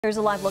Here's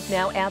a live look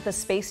now at the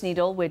Space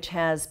Needle, which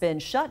has been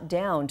shut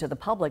down to the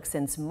public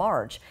since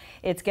March.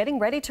 It's getting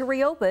ready to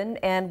reopen,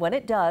 and when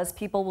it does,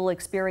 people will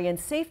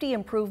experience safety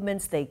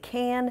improvements they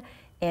can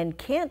and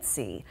can't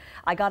see.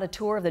 I got a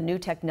tour of the new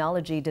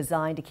technology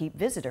designed to keep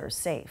visitors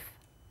safe.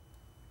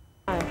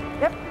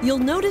 Yep. You'll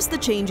notice the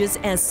changes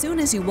as soon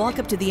as you walk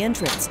up to the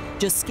entrance.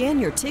 Just scan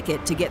your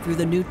ticket to get through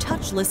the new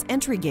touchless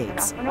entry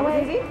gates. That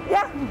was easy?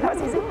 Yeah, that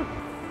was easy.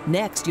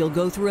 Next, you'll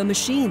go through a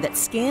machine that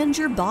scans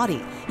your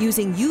body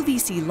using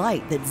UVC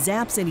light that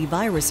zaps any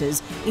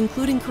viruses,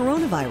 including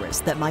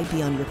coronavirus that might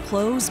be on your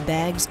clothes,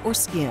 bags, or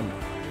skin.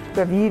 We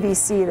have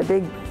UVC,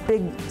 the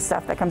big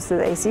stuff that comes through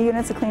the AC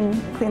units to clean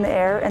the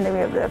air, and then we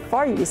have the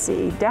far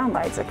UVC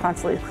downlights that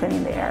constantly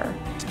cleaning the air.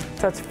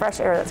 So it's fresh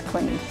air that's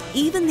cleaned.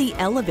 Even the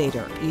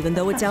elevator, even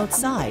though it's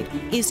outside,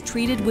 is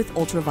treated with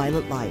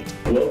ultraviolet light.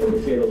 Welcome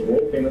to Seattle's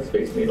world-famous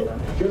Space Needle.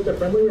 Just a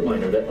friendly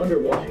reminder that under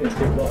Washington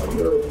state law,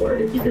 you are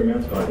required to keep your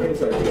mask on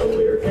inside the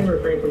elevator and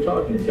refrain from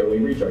talking until we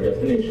reach our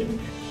destination.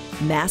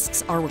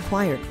 Masks are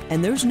required,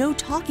 and there's no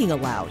talking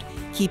allowed,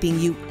 keeping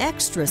you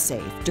extra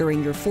safe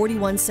during your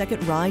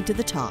 41-second ride to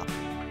the top.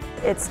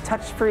 It's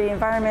touch-free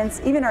environments.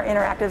 Even our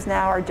interactives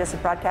now are just a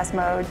broadcast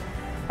mode.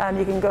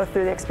 You can go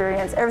through the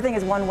experience. Everything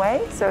is one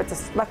way, so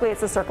luckily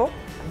it's a circle,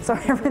 so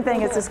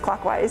everything is just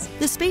clockwise.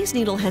 The Space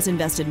Needle has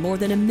invested more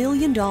than $1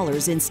 million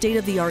in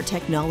state-of-the-art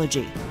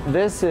technology.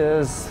 This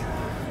is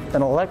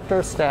an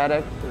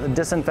electrostatic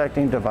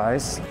disinfecting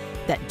device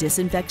that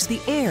disinfects the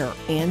air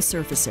and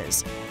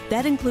surfaces.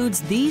 That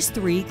includes these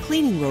 3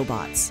 cleaning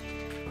robots.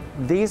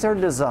 These are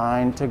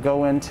designed to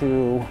go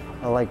into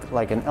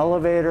like an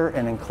elevator,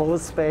 an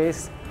enclosed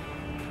space,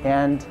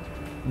 and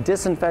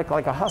disinfect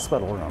like a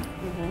hospital room.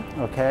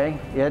 Okay?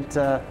 It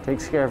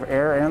takes care of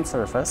air and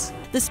surface.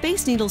 The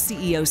Space Needle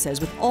CEO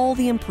says with all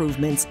the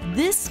improvements,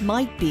 this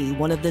might be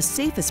one of the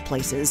safest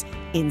places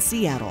in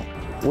Seattle.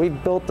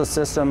 We've built the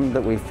system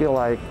that we feel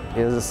like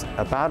is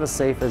about as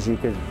safe as you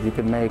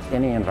could make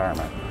any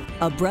environment.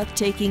 A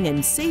breathtaking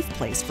and safe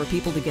place for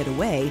people to get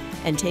away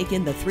and take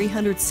in the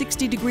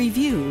 360-degree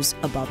views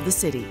above the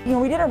city. You know,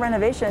 we did a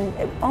renovation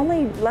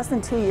only less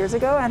than 2 years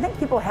ago, and I think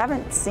people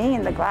haven't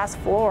seen the glass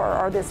floor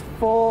or this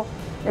full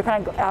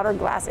kind of outer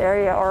glass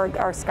area or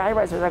our sky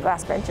risers or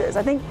glass benches.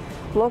 I think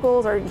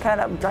locals or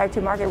kind of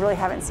drive-to market really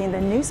haven't seen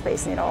the new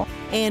Space Needle.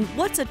 And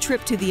what's a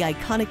trip to the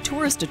iconic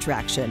tourist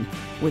attraction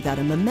without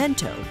a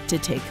memento to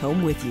take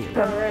home with you?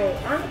 All right,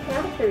 on the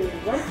count of 3.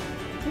 1,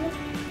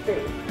 2,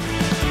 3.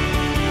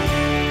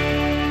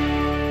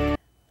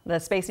 The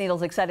Space Needle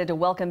is excited to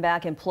welcome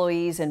back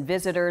employees and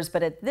visitors,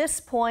 but at this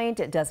point,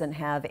 it doesn't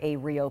have a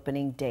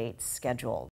reopening date scheduled.